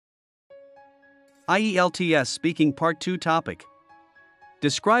IELTS Speaking Part 2 Topic.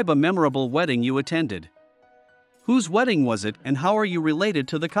 Describe a memorable wedding you attended. Whose wedding was it and how are you related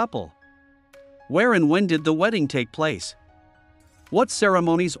to the couple? Where and when did the wedding take place? What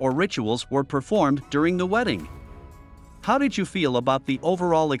ceremonies or rituals were performed during the wedding? How did you feel about the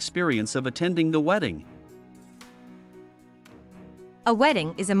overall experience of attending the wedding? A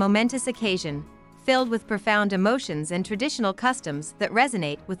wedding is a momentous occasion, filled with profound emotions and traditional customs that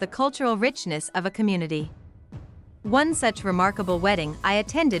resonate with the cultural richness of a community. One such remarkable wedding I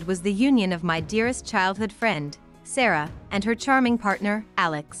attended was the union of my dearest childhood friend, Sarah, and her charming partner,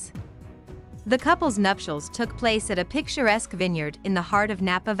 Alex. The couple's nuptials took place at a picturesque vineyard in the heart of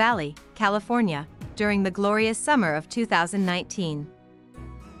Napa Valley, California, during the glorious summer of 2019.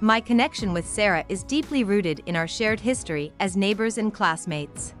 My connection with Sarah is deeply rooted in our shared history as neighbors and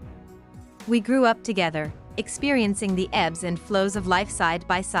classmates. We grew up together, experiencing the ebbs and flows of life side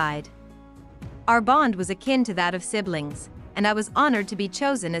by side. Our bond was akin to that of siblings, and I was honored to be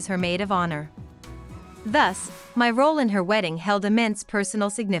chosen as her maid of honor. Thus, my role in her wedding held immense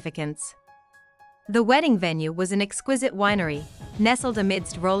personal significance. The wedding venue was an exquisite winery, nestled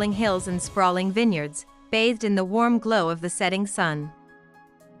amidst rolling hills and sprawling vineyards, bathed in the warm glow of the setting sun.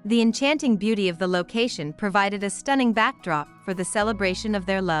 The enchanting beauty of the location provided a stunning backdrop for the celebration of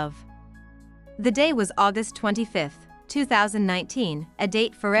their love. The day was August 25, 2019, a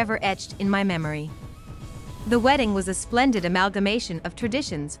date forever etched in my memory. The wedding was a splendid amalgamation of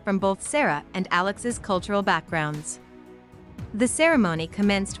traditions from both Sarah and Alex's cultural backgrounds. The ceremony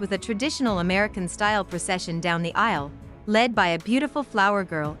commenced with a traditional American-style procession down the aisle, led by a beautiful flower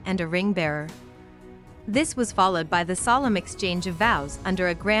girl and a ring bearer. This was followed by the solemn exchange of vows under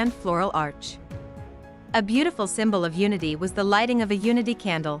a grand floral arch. A beautiful symbol of unity was the lighting of a unity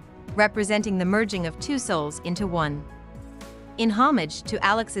candle, representing the merging of two souls into one. In homage to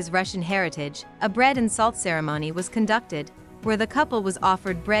Alex's Russian heritage, a bread and salt ceremony was conducted, where the couple was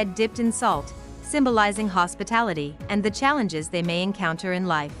offered bread dipped in salt, symbolizing hospitality and the challenges they may encounter in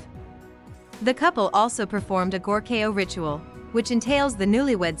life. The couple also performed a gorkeo ritual, which entails the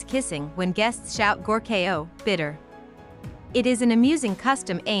newlyweds kissing when guests shout gorkeo, bitter. It is an amusing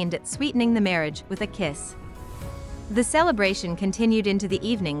custom aimed at sweetening the marriage with a kiss. The celebration continued into the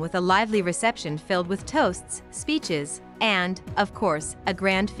evening with a lively reception filled with toasts, speeches, and, of course, a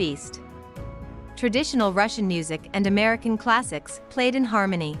grand feast. Traditional Russian music and American classics played in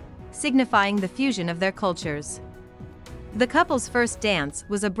harmony, signifying the fusion of their cultures. The couple's first dance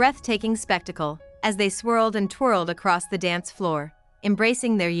was a breathtaking spectacle, as they swirled and twirled across the dance floor,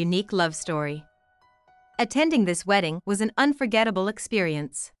 embracing their unique love story. Attending this wedding was an unforgettable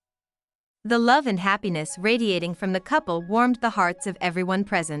experience. The love and happiness radiating from the couple warmed the hearts of everyone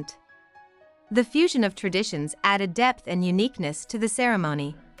present. The fusion of traditions added depth and uniqueness to the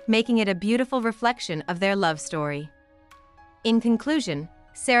ceremony, making it a beautiful reflection of their love story. In conclusion,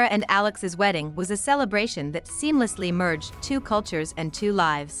 Sarah and Alex's wedding was a celebration that seamlessly merged two cultures and two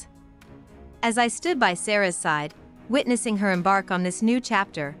lives. As I stood by Sarah's side, witnessing her embark on this new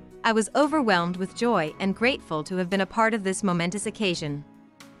chapter, I was overwhelmed with joy and grateful to have been a part of this momentous occasion.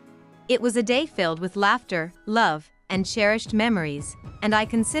 It was a day filled with laughter, love, and cherished memories, and I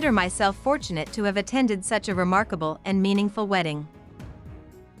consider myself fortunate to have attended such a remarkable and meaningful wedding.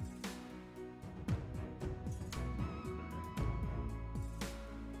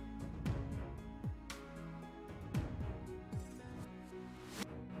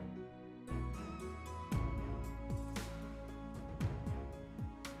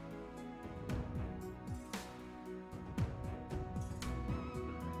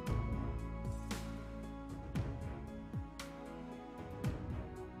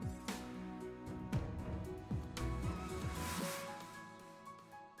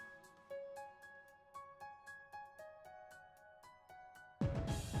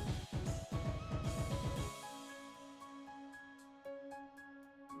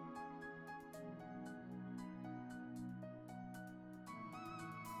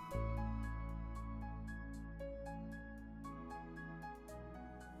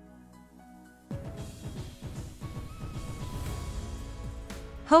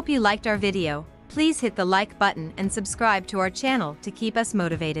 Hope you liked our video. Please hit the like button and subscribe to our channel to keep us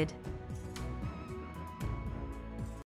motivated.